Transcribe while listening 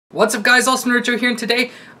What's up guys, FallenRedZeo here, and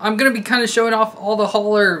today I'm going to be kind of showing off all the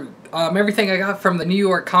hauler, everything I got from the New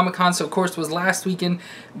York Comic-Con. So of course it was last weekend,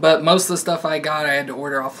 but most of the stuff I got I had to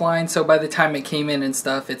order offline, so by the time it came in and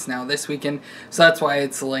stuff, it's now this weekend. So that's why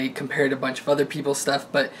it's late compared to a bunch of other people's stuff,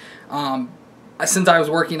 but since I was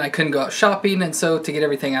working, I couldn't go out shopping, and so to get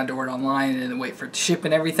everything I had to order online and wait for it to ship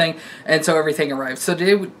and everything, and so everything arrived. So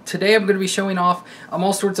today I'm going to be showing off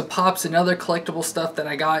all sorts of pops and other collectible stuff that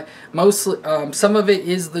I got. Mostly, some of it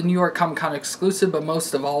is the New York Comic Con exclusive, but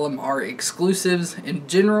most of all of them are exclusives in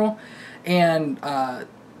general, and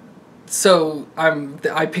so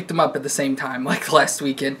I picked them up at the same time, like last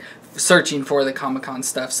weekend, searching for the Comic-Con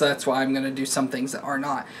stuff, so that's why I'm going to do some things that are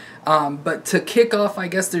not. But to kick off, I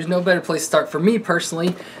guess there's no better place to start for me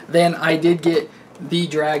personally than I did get the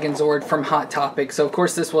Dragon Zord from Hot Topic. So of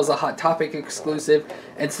course this was a Hot Topic exclusive,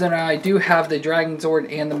 and so now I do have the Dragon Zord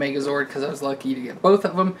and the Megazord because I was lucky to get both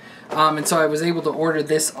of them. And so I was able to order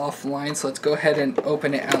this offline, so let's go ahead and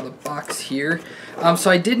open it out of the box here.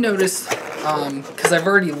 So I did notice, because I've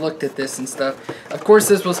already looked at this and stuff, of course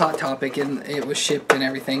this was Hot Topic and it was shipped and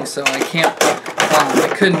everything, so I can't,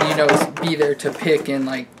 I couldn't, you know, be there to pick and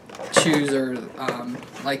like choose or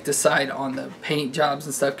like decide on the paint jobs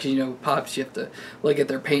and stuff, because you know Pops, you have to look at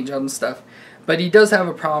their paint jobs and stuff. But he does have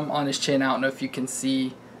a problem on his chin. I don't know if you can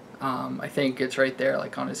see, I think it's right there,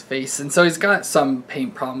 like on his face, and so he's got some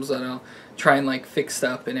paint problems that I'll try and like fix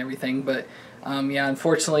up and everything. But yeah,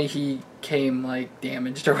 unfortunately he came like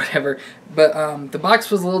damaged or whatever, but the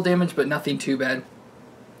box was a little damaged, but nothing too bad.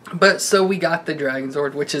 But so we got the Dragon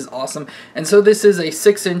Zord, which is awesome, and so this is a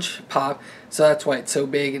 6-inch pop, so that's why it's so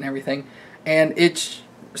big and everything, and it's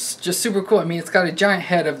just super cool. I mean, it's got a giant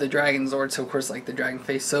head of the Dragon Zord, so of course like the dragon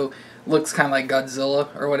face, so looks kind of like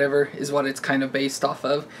Godzilla or whatever is what it's kind of based off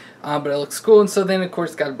of, but it looks cool. And so then of course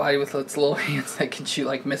it's got a body with its little hands that can shoot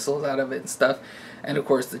like missiles out of it and stuff, and of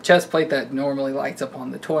course the chest plate that normally lights up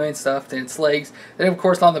on the toy and stuff, then its legs, then of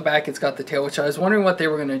course on the back it's got the tail, which I was wondering what they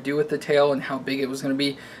were going to do with the tail and how big it was going to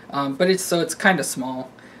be, but it's kind of small.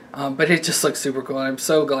 But it just looks super cool, and I'm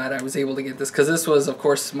so glad I was able to get this, because this was, of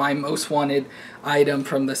course, my most wanted item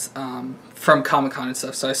from this from Comic-Con and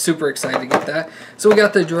stuff, so I was super excited to get that. So we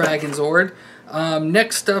got the Dragon Zord.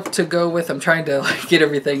 Next up to go with, I'm trying to like get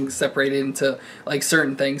everything separated into like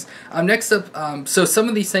certain things. Next up, so some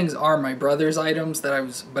of these things are my brother's items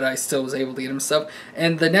that but I still was able to get him stuff.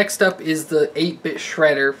 And the next up is the 8-bit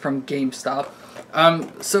shredder from GameStop.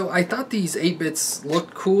 So I thought these 8-bits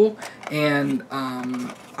looked cool, and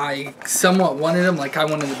I somewhat wanted them. Like, I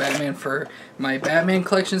wanted the Batman for my Batman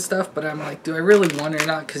collection stuff, but I'm like, do I really want it or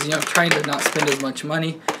not? Because, you know, I'm trying to not spend as much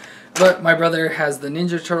money. But my brother has the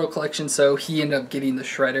Ninja Turtle collection, so he ended up getting the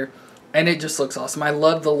shredder, and it just looks awesome. I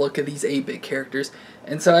love the look of these 8-bit characters.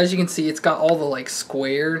 And so as you can see, it's got all the like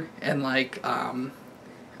square and like I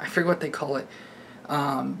forget what they call it.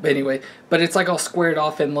 But anyway, but it's like all squared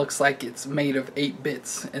off and looks like it's made of 8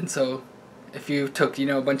 bits. And so if you took, you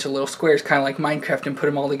know, a bunch of little squares, kind of like Minecraft, and put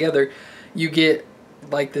them all together, you get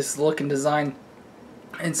like this look and design.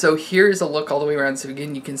 And so here's a look all the way around. So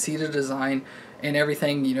again, you can see the design and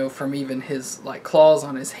everything, you know, from even his like claws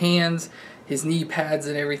on his hands, his knee pads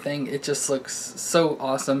and everything. It just looks so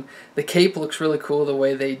awesome. The cape looks really cool the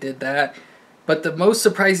way they did that. But the most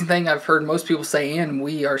surprising thing I've heard most people say, and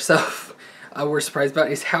we ourselves were surprised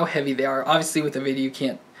about, is how heavy they are. Obviously with the video you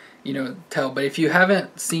can't, you know, tell, but if you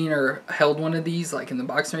haven't seen or held one of these like in the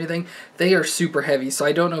box or anything, they are super heavy. So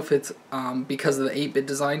I don't know if it's because of the 8-bit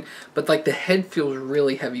design, but like the head feels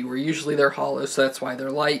really heavy, where usually they're hollow, so that's why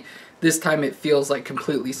they're light. This time it feels like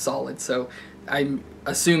completely solid, so I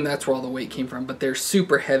assume that's where all the weight came from, but they're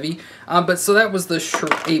super heavy. But so that was the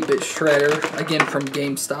 8-bit shredder, again from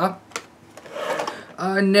GameStop.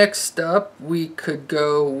 Next up we could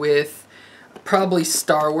go with probably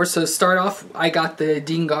Star Wars. So to start off, I got the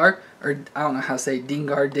Dengar, or I don't know how to say it,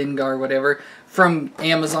 Dengar, whatever, from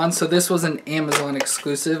Amazon. So this was an Amazon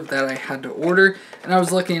exclusive that I had to order, and I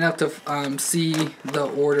was lucky enough to see the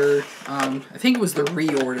order. I think it was the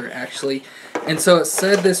reorder actually, and so it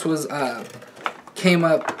said this was came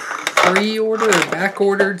up pre-ordered or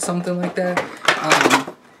back-ordered, something like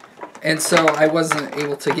that. And so I wasn't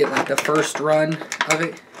able to get like the first run of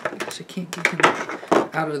it. Gosh, I can't get him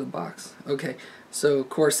out of the box. Okay, so of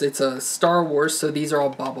course it's a Star Wars, so these are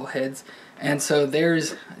all bobbleheads, and so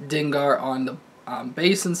there's Dengar on the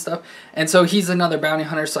base and stuff, and so he's another bounty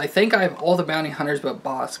hunter. So I think I have all the bounty hunters but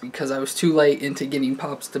Bosk, because I was too late into getting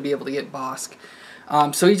Pops to be able to get Bosk.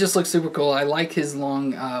 So he just looks super cool. I like his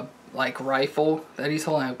long like rifle that he's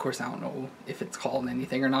holding. Of course, I don't know if it's called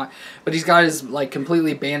anything or not, but he's got his like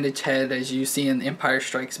completely bandaged head, as you see in Empire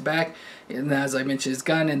Strikes Back, and as I mentioned, his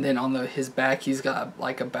gun, and then on his back he's got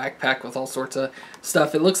like a backpack with all sorts of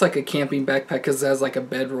stuff. It looks like a camping backpack because it has like a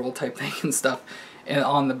bedroll type thing and stuff, and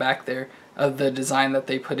on the back there of the design that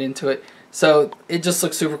they put into it. So it just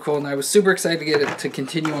looks super cool, and I was super excited to get it to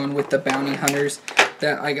continue on with the bounty hunters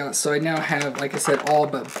that I got. So I now have, like I said, all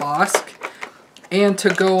but Bosk. And to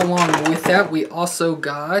go along with that, we also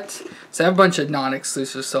got, so I have a bunch of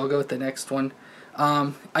non-exclusives, so I'll go with the next one.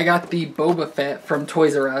 I got the Boba Fett from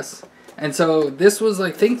Toys R Us. And so this was,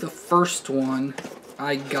 I think, the first one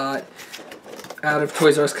I got out of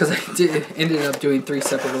Toys R Us, because I ended up doing 3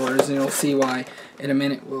 separate orders, and you'll see why in a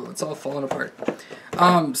minute. Well, it's all falling apart.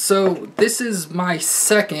 So this is my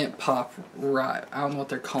second pop ride. I don't know what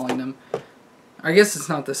they're calling them. I guess it's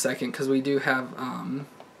not the second, because we do have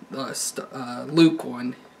the Luke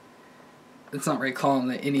one. It's not really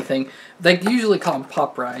calling it anything. They usually call them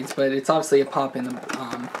pop rides, but it's obviously a pop in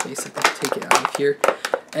the basically take it out of here.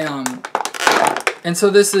 And so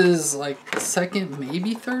this is like the second,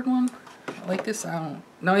 maybe third one like this. I don't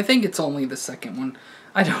know. I think it's only the second one.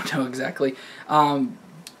 I don't know exactly.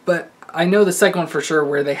 But I know the second one for sure,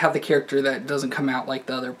 where they have the character that doesn't come out like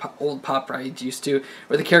the other old pop rides used to,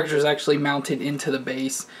 where the character is actually mounted into the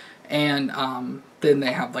base, and then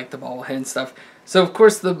they have like the bobblehead and stuff. So of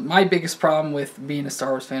course my biggest problem with being a Star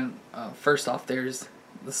Wars fan, first off, there's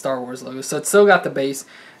the Star Wars logo. So it's still got the base,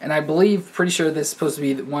 and I believe, pretty sure this is supposed to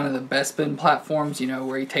be one of the Bespin platforms, you know,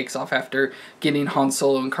 where he takes off after getting Han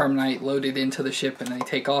Solo and Carbonite loaded into the ship and they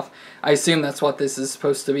take off. I assume that's what this is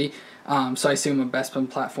supposed to be. So I assume a Bespin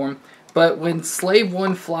platform. But when Slave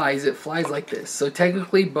 1 flies, it flies like this. So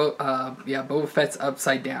technically, Boba Fett's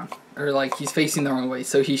upside down, or like he's facing the wrong way.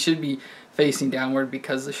 So he should be facing downward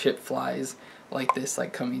because the ship flies like this,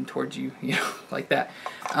 like coming towards you, you know, like that.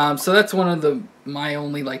 So that's one of my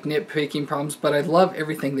only like nitpicking problems. But I love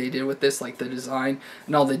everything they did with this, like the design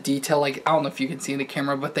and all the detail. Like, I don't know if you can see in the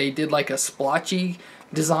camera, but they did like a splotchy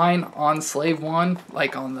design on Slave 1,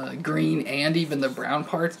 like on the green and even the brown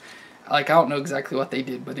parts. Like, I don't know exactly what they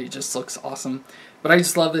did, but it just looks awesome. But I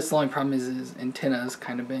just love this. The only problem is his antenna is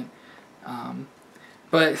kind of bent.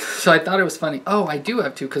 But, so I thought it was funny. Oh, I do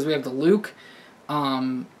have two, because we have the Luke,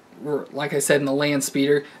 like I said, in the land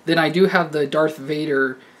speeder. Then I do have the Darth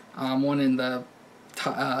Vader one in the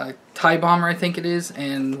TIE Bomber, I think it is,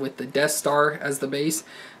 and with the Death Star as the base,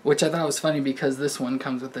 which I thought was funny because this one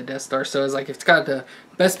comes with the Death Star. So I was like, if it's got the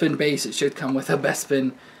Bespin base, it should come with a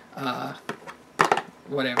Bespin,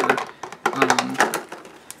 whatever,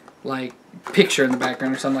 like picture in the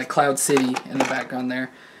background or something, like Cloud City in the background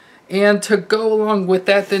there. And to go along with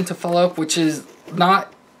that, then to follow up, which is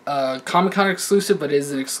not Comic-Con exclusive, but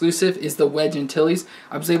is an exclusive, is the Wedge Antilles.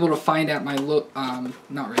 I was able to find at my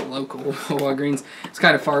not really local Walgreens. It's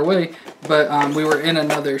kind of far away, but we were in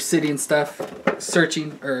another city and stuff,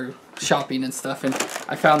 searching or shopping and stuff, and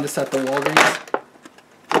I found this at the Walgreens.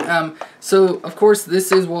 So of course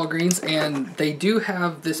this is Walgreens, and they do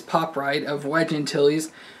have this pop ride of Wedge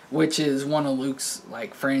Antilles, which is one of Luke's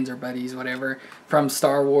like friends or buddies, whatever, from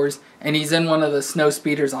Star Wars, and he's in one of the snow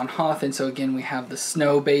speeders on Hoth. And so again, we have the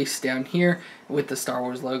snow base down here with the Star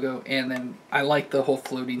Wars logo, and then I like the whole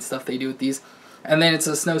floating stuff they do with these. And then it's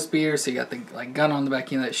a snow speeder, so you got the like gun on the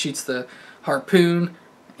back end that shoots the harpoon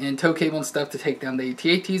and tow cable and stuff to take down the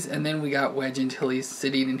AT-ATs. And then we got Wedge Antilles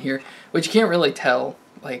sitting in here, which you can't really tell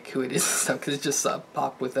like who it is and stuff, because it's just a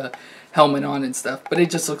pop with a helmet on and stuff, but it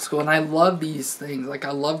just looks cool. And I love these things. Like,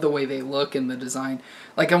 I love the way they look and the design.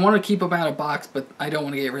 Like, I want to keep them out of box, but I don't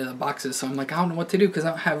want to get rid of the boxes, so I'm like, I don't know what to do because I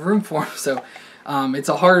don't have room for them. So it's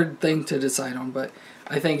a hard thing to decide on, but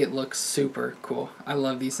I think it looks super cool. I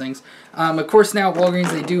love these things. Of course, now at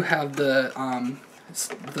Walgreens they do have the I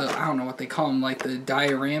don't know what they call them, like the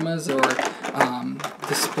dioramas or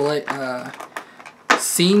display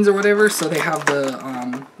scenes or whatever. So they have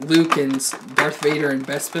the Luke and Darth Vader and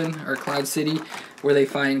Bespin or Cloud City, where they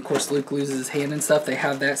find, of course, Luke loses his hand and stuff. They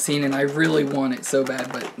have that scene, and I really want it so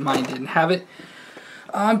bad, but mine didn't have it.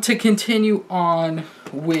 To continue on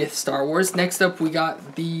with Star Wars, next up we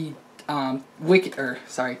got the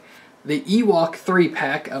the Ewok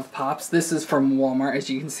 3-pack of Pops. This is from Walmart, as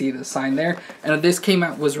you can see the sign there. And this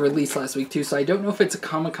was released last week too, so I don't know if it's a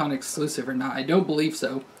Comic-Con exclusive or not. I don't believe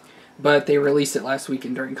so. But they released it last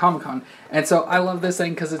weekend during Comic-Con. And so I love this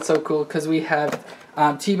thing because it's so cool, because we have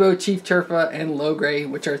Teebo, Chief Turfa, and Logray,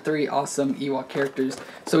 which are 3 awesome Ewok characters.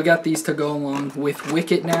 So we got these to go along with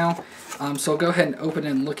Wicket now. So I'll go ahead and open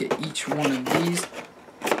and look at each one of these.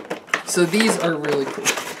 So these are really cool.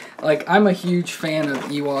 Like, I'm a huge fan of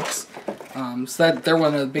Ewoks. So that they're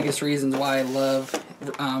one of the biggest reasons why I love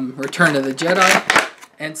Return of the Jedi.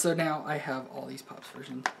 And so now I have all these Pops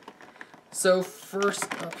versions. So first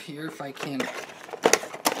up here, if I can,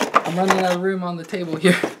 I'm running out of room on the table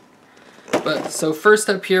here. But so first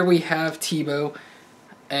up here we have Tebow,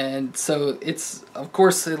 and so it's, of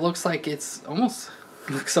course, it looks like it's almost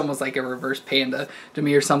like a reverse panda to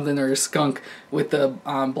me or something, or a skunk with the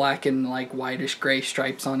black and like whitish gray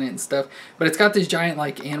stripes on it and stuff. But it's got this giant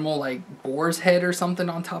like animal, like boar's head or something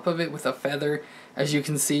on top of it with a feather, as you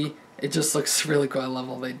can see. It just looks really cool. I love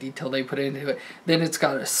all the detail they put into it. Then it's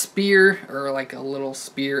got a spear, or like a little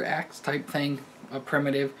spear axe type thing, a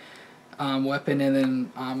primitive weapon, and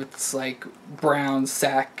then it's like brown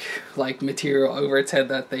sack like material over its head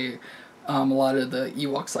that they a lot of the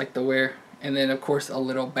Ewoks like to wear. And then of course a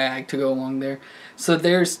little bag to go along there. So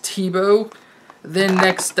there's Tebow. Then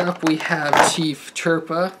next up we have Chief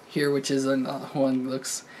Chirpa here, which is one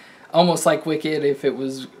looks almost like Wicked if it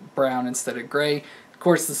was brown instead of gray. Of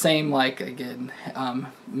course the same, like, again,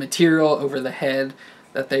 material over the head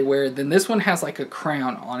that they wear. Then this one has like a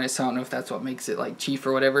crown on it, so I don't know if that's what makes it like chief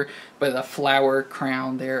or whatever, but a flower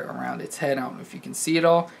crown there around its head. I don't know if you can see it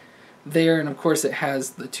all there. And of course it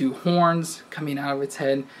has the two horns coming out of its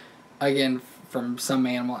head, again from some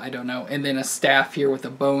animal, I don't know. And then a staff here with a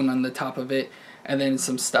bone on the top of it, and then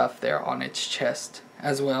some stuff there on its chest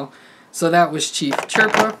as well. So that was Chief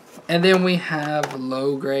Chirpa. And then we have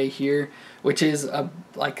Low Gray here, which is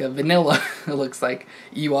like a vanilla, it looks like,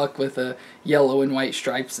 Ewok with a yellow and white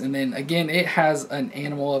stripes. And then again, it has an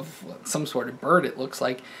animal of some sort of bird, it looks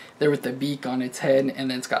like, there with the beak on its head,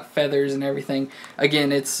 and then it's got feathers and everything.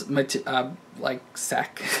 Again, it's like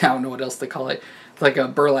sack, I don't know what else to call it. It's like a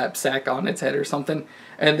burlap sack on its head or something.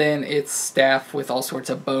 And then it's staff with all sorts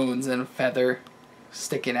of bones and a feather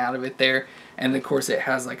sticking out of it there. And of course it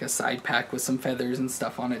has like a side pack with some feathers and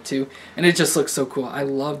stuff on it too. And it just looks so cool. I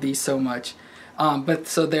love these so much. But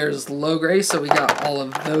so there's Low Gray, so we got all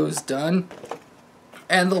of those done.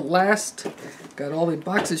 And the last, got all the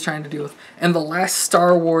boxes trying to deal with. And the last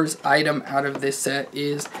Star Wars item out of this set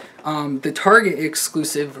is the Target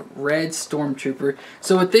exclusive Red Stormtrooper.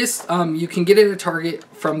 So with this, you can get it at Target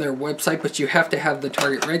from their website, but you have to have the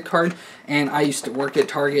Target Red card. And I used to work at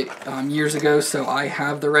Target years ago, so I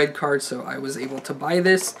have the Red card, so I was able to buy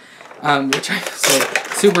this, which I'm so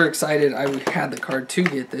super excited I had the card to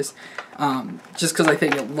get this, just because I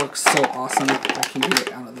think it looks so awesome. I can get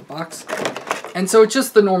it out of the box. And so it's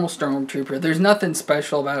just the normal Stormtrooper. There's nothing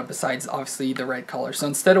special about it besides obviously the red color. So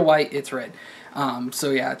instead of white, it's red.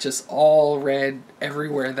 So yeah, just all red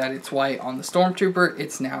everywhere that it's white on the Stormtrooper.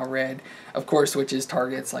 It's now red, of course, which is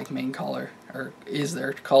Target's like main color, or is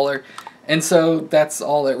their color. And so that's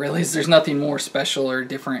all it really is. There's nothing more special or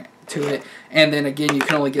different to it. And then again, you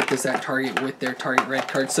can only get this at Target with their Target Red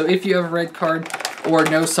card. So if you have a Red card or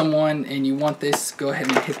know someone and you want this, go ahead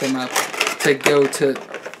and hit them up to go to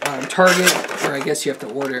Target, or I guess you have to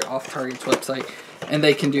order it off Target's website, and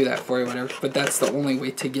they can do that for you, whatever. But that's the only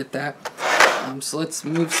way to get that. So let's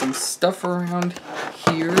move some stuff around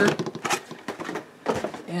here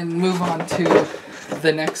and move on to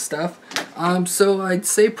the next stuff. So I'd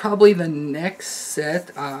say probably the next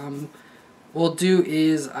set we'll do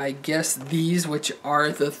is, I guess, these, which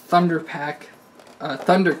are the Thundercats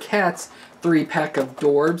 3-pack of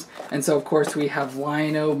Dorbs. And so of course we have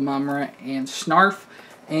Lion-O, Mumra, and Snarf.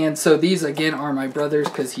 And so these again are my brother's,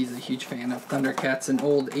 because he's a huge fan of Thundercats and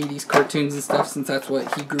old 80s cartoons and stuff, since that's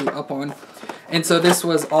what he grew up on. And so this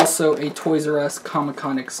was also a Toys R Us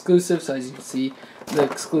Comic-Con exclusive, so as you can see the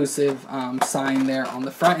exclusive sign there on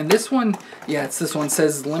the front. And this one, yeah, it's this one,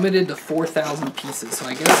 says limited to 4,000 pieces, so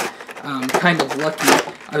I guess kind of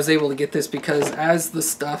lucky I was able to get this, because as the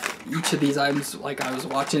stuff, each of these items, like I was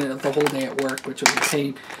watching it the whole day at work, which was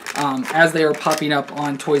insane, as they were popping up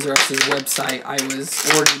on Toys R Us's website, I was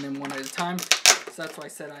ordering them one at a time. So that's why I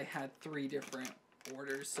said I had 3 different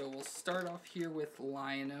orders. So we'll start off here with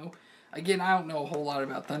Lion-O. Again, I don't know a whole lot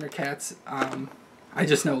about Thundercats. I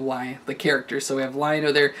just know the character. So we have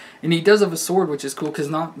Lion-O there, and he does have a sword, which is cool because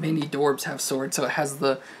not many Dorbs have swords. So it has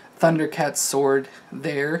the Thundercat sword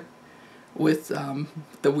there with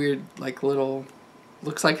the weird, like, little,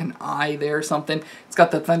 looks like an eye there or something. It's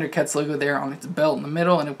got the Thundercats logo there on its belt in the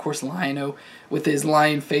middle, and of course Lion-O with his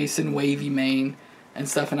lion face and wavy mane and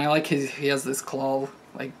stuff. And I like he has this claw,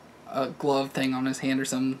 like a glove thing on his hand or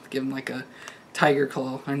something, give him like a tiger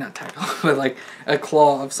claw, or not tiger claw, but like a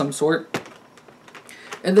claw of some sort.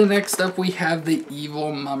 And then next up we have the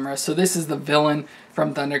evil Mumra. So this is the villain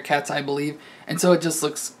from Thundercats, I believe. And so it just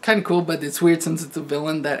looks kind of cool, but it's weird since it's a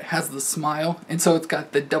villain that has the smile. And so it's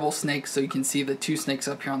got the double snakes, so you can see the 2 snakes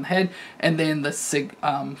up here on the head, and then the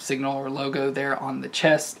signal or logo there on the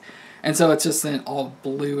chest. And so it's just an all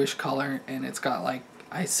bluish color, and it's got like,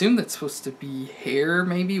 I assume that's supposed to be hair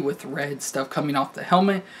maybe with red stuff coming off the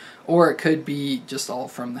helmet, or it could be just all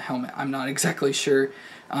from the helmet. I'm not exactly sure.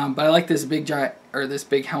 But I like this big giant, or this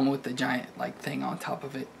big helmet with the giant like thing on top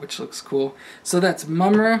of it, which looks cool. So that's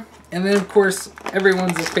Mumra. And then of course,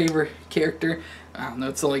 everyone's favorite character, I don't know,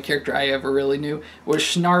 it's the only character I ever really knew, was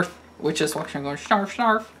Snarf, which just walks around going, Snarf,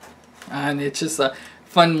 Snarf. And it's just a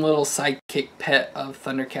fun little sidekick pet of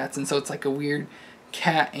Thundercats. And so it's like a weird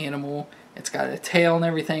cat animal. It's got a tail and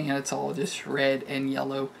everything, and it's all just red and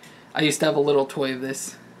yellow. I used to have a little toy of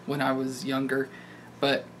this when I was younger,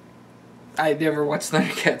 but I never watched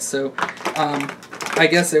Thundercats, so I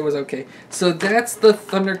guess it was okay. So that's the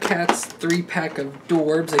Thundercats 3-pack of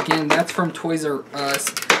Dorbs. Again, that's from Toys R Us,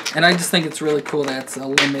 and I just think it's really cool that it's a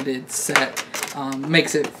limited set.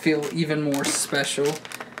 Makes it feel even more special.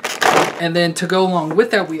 And then to go along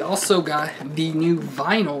with that, we also got the new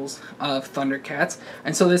vinyls of Thundercats.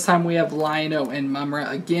 And so this time we have Lion-O and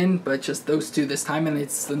Mumra again, but just those 2 this time, and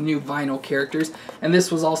it's the new vinyl characters. And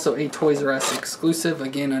this was also a Toys R Us exclusive.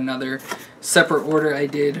 Again, another separate order I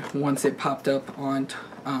did once it popped up on,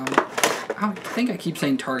 I think I keep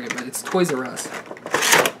saying Target, but it's Toys R Us.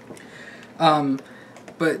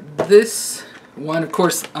 But this one, of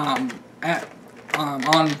course, on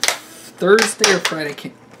Thursday or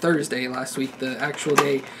Friday, Thursday last week, the actual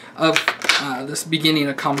day of this beginning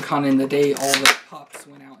of Comic-Con, and the day all the pops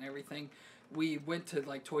went out and everything, we went to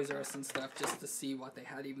like Toys R Us and stuff just to see what they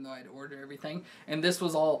had, even though I'd ordered everything. And this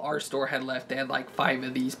was all our store had left. They had like 5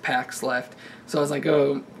 of these packs left. So I was like,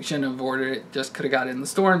 oh, we shouldn't have ordered it. Just could have got it in the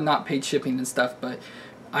store and not paid shipping and stuff, but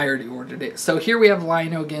I already ordered it. So here we have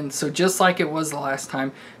Lion-O again. So just like it was the last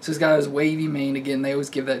time. So he's got his wavy mane again. They always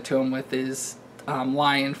give that to him with his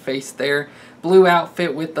lion face there. Blue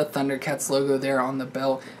outfit with the Thundercats logo there on the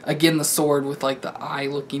belt. Again, the sword with like the eye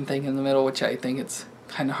looking thing in the middle, which I think it's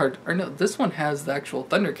kind of hard. Or no, this one has the actual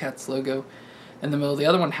Thundercats logo in the middle. The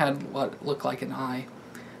other one had what looked like an eye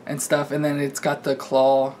and stuff. And then it's got the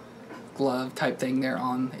claw glove type thing there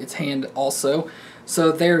on its hand also.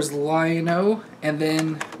 So there's Lion-O, and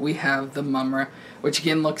then we have the Mumra, which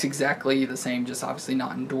again looks exactly the same, just obviously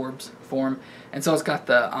not in Dorbs form. And so it's got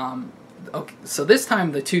the okay, so this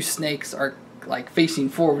time the 2 snakes are like facing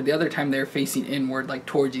forward. The other time they're facing inward, like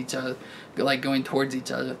towards each other, like going towards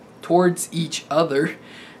each other.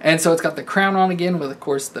 And so it's got the crown on again with, of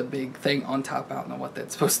course, the big thing on top. I don't know what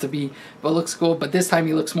that's supposed to be, but it looks cool. But this time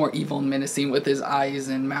he looks more evil and menacing with his eyes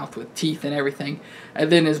and mouth with teeth and everything.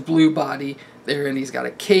 And then his blue body there, and he's got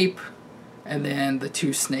a cape, and then the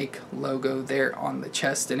 2 snake logo there on the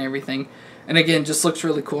chest and everything. And again, just looks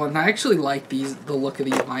really cool. And I actually like the look of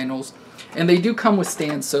these vinyls. And they do come with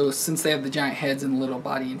stands, so since they have the giant heads and little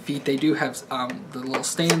body and feet, they do have the little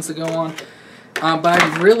stands to go on. But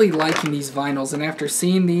I'm really liking these vinyls, and after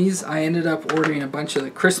seeing these, I ended up ordering a bunch of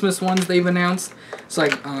the Christmas ones they've announced. So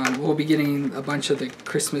we'll be getting a bunch of the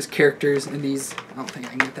Christmas characters in these. I don't think I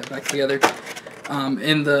can get that back together.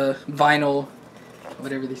 In the vinyl,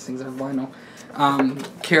 whatever these things are, vinyl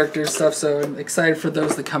character stuff. So I'm excited for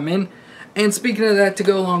those to come in. And speaking of that, to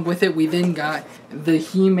go along with it, we then got the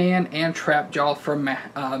He-Man and Trapjaw from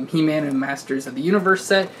He-Man and Masters of the Universe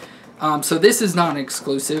set. So this is not an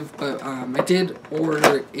exclusive, but I did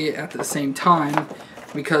order it at the same time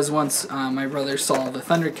because once my brother saw the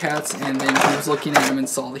Thundercats and then he was looking at them and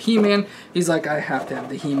saw the He-Man, he's like, I have to have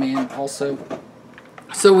the He-Man also.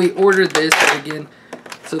 So we ordered this again.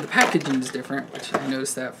 So the packaging is different, which I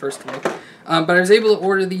noticed that first of all. But I was able to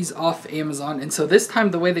order these off Amazon, and so this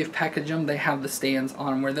time the way they've packaged them, they have the stands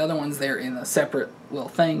on them, where the other ones they're in a separate little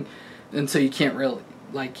thing, and so you can't really,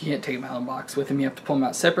 like, you can't take them out of the box with them, you have to pull them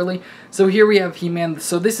out separately. So here we have He-Man.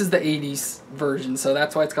 So this is the 80s version, so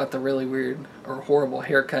that's why it's got the really weird or horrible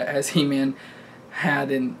haircut as He-Man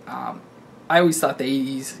had, and I always thought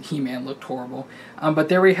the 80s He-Man looked horrible. But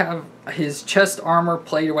there we have his chest armor,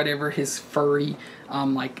 plate or whatever, his furry,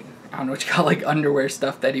 like, I don't know what you call, like underwear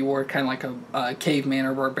stuff that he wore, kind of like a caveman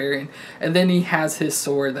or barbarian. And then he has his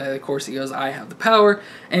sword that, of course, he goes, I have the power,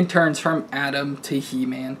 and turns from Adam to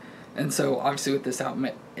He-Man. And so, obviously, with this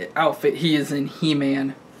outfit, he is in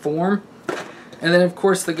He-Man form. And then, of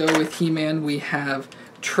course, to go with He-Man, we have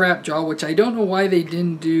Trapjaw, which I don't know why they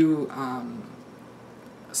didn't do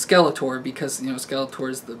Skeletor, because, you know, Skeletor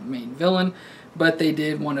is the main villain. But they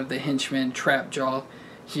did one of the henchmen, Trapjaw.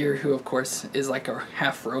 here, who of course is like a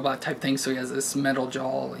half robot type thing. So he has this metal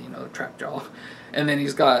jaw, you know, trap jaw. And then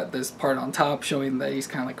he's got this part on top showing that he's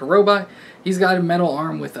kind of like a robot. He's got a metal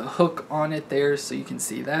arm with a hook on it there, so you can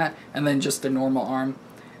see that. And then just a normal arm.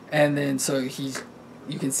 And then so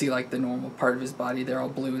you can see like the normal part of his body. They're all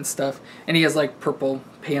blue and stuff. And he has like purple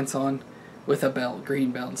pants on with a belt,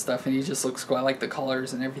 green belt and stuff. And he just looks cool. I like the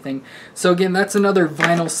colors and everything. So again, that's another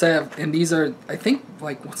vinyl set. And these are, I think,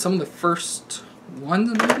 like some of the first ones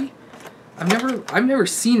maybe. I've never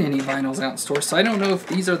seen any vinyls out in stores, so I don't know if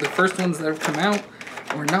these are the first ones that have come out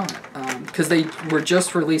or not, because they were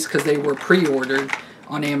just released because they were pre-ordered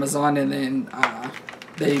on Amazon, and then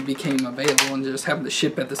they became available and just happened to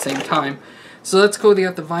ship at the same time. So that's cool. They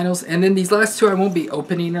got the vinyls, and then these last two I won't be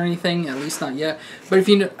opening or anything, at least not yet. But if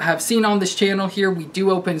you have seen on this channel here, we do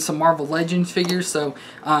open some Marvel Legends figures. So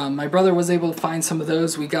my brother was able to find some of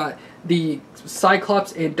those. We got the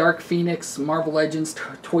Cyclops and Dark Phoenix Marvel Legends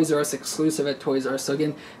Toys R Us exclusive at Toys R Us. So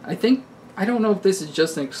again, I don't know if this is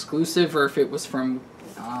just an exclusive or if it was from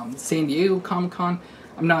San Diego Comic-Con.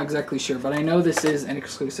 I'm not exactly sure, but I know this is an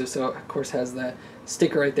exclusive, so of course has that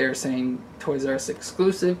sticker right there saying Toys R Us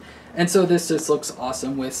exclusive. And so this just looks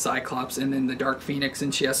awesome with Cyclops and then the Dark Phoenix,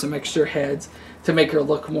 and she has some extra heads to make her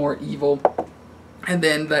look more evil. And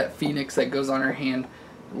then that Phoenix that goes on her hand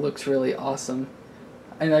looks really awesome.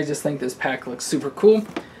 And I just think this pack looks super cool.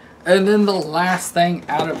 And then the last thing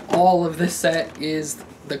out of all of this set is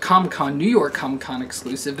the Comic-Con, New York Comic-Con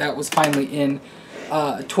exclusive that was finally in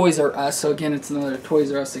Toys R Us. So again, it's another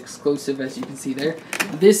Toys R Us exclusive, as you can see there.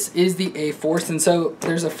 This is the A-Force, and so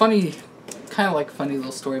there's a funny, kind of like funny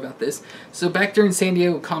little story about this. So back during San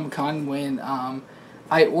Diego Comic-Con, when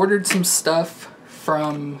I ordered some stuff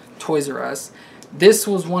from Toys R Us, this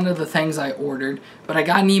was one of the things I ordered, but I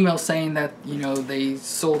got an email saying that, you know, they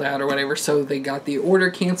sold out or whatever, so they got the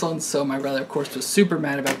order canceled. And so my brother, of course, was super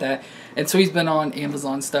mad about that, and so he's been on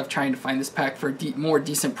Amazon stuff trying to find this pack for a more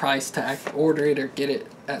decent price to order it or get it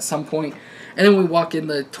at some point. And then we walk in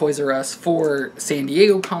the Toys R Us for San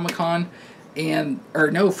Diego Comic-Con,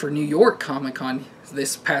 for New York Comic-Con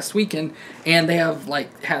this past weekend, and they have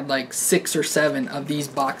had like 6 or 7 of these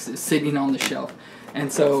boxes sitting on the shelf. And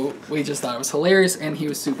so we just thought it was hilarious, and he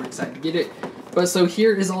was super excited to get it. But so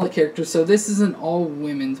here is all the characters. So this is an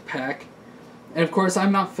all-women's pack. And of course,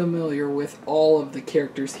 I'm not familiar with all of the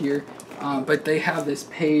characters here, but they have this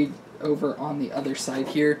page over on the other side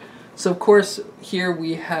here. So of course, here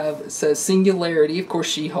we have, it says Singularity. Of course,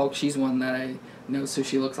 She-Hulk, she's one that I know, so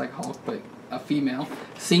she looks like Hulk, but a female.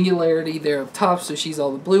 Singularity there up top, so she's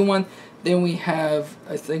all the blue one. Then we have,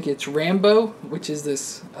 I think it's Rambo, which is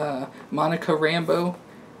this Monica Rambo.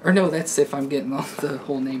 Or no, that's Sif. I'm getting all the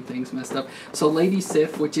whole name things messed up. So Lady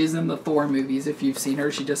Sif, which is in the Thor movies. If you've seen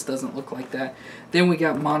her, she just doesn't look like that. Then we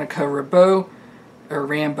got Monica Rambeau, or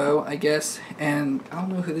Rambo, I guess. And I don't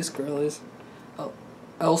know who this girl is.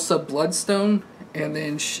 Elsa Bloodstone. And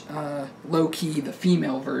then Loki, the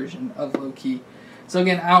female version of Loki. So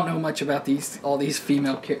again, I don't know much about all these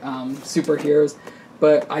female superheroes.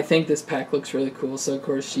 But I think this pack looks really cool. So, of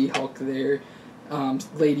course, She-Hulk there.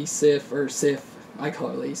 Lady Sif, or Sif. I call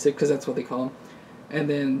her Lady Sif because that's what they call them. And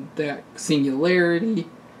then that Singularity.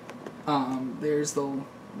 There's the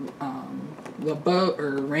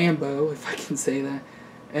Rambo, if I can say that.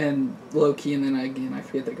 And Loki. And then, again, I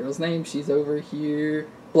forget the girl's name. She's over here.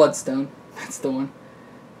 Bloodstone. That's the one.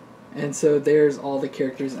 And so there's all the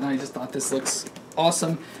characters. And I just thought this looks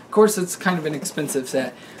awesome. Of course, it's kind of an expensive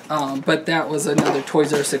set. But that was another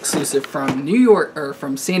Toys R Us exclusive from New York, or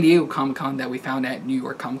from San Diego Comic-Con that we found at New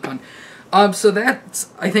York Comic-Con. So that's,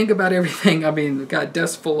 I think, about everything. I mean, we've got a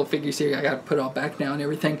desk full of figures here. I got to put it all back now and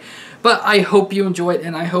everything. But I hope you enjoyed,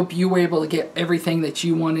 and I hope you were able to get everything that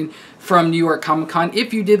you wanted from New York Comic-Con.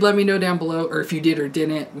 If you did, let me know down below, or if you did or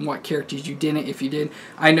didn't, and what characters you didn't, if you did.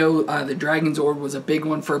 I know the Dragon Zord was a big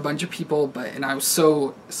one for a bunch of people, and I was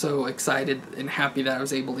so excited and happy that I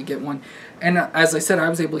was able to get one. And as I said, I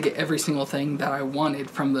was able to get every single thing that I wanted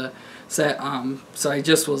from the set. So I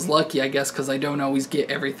just was lucky, I guess, because I don't always get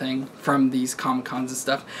everything from these Comic-Cons and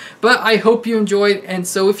stuff. But I hope you enjoyed, and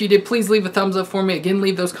so if you did, please leave a thumbs up for me. Again,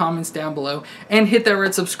 leave those comments down below, and hit that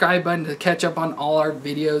red subscribe button to catch up on all our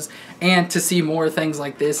videos and to see more things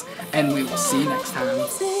like this, and we will see you next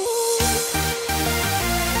time.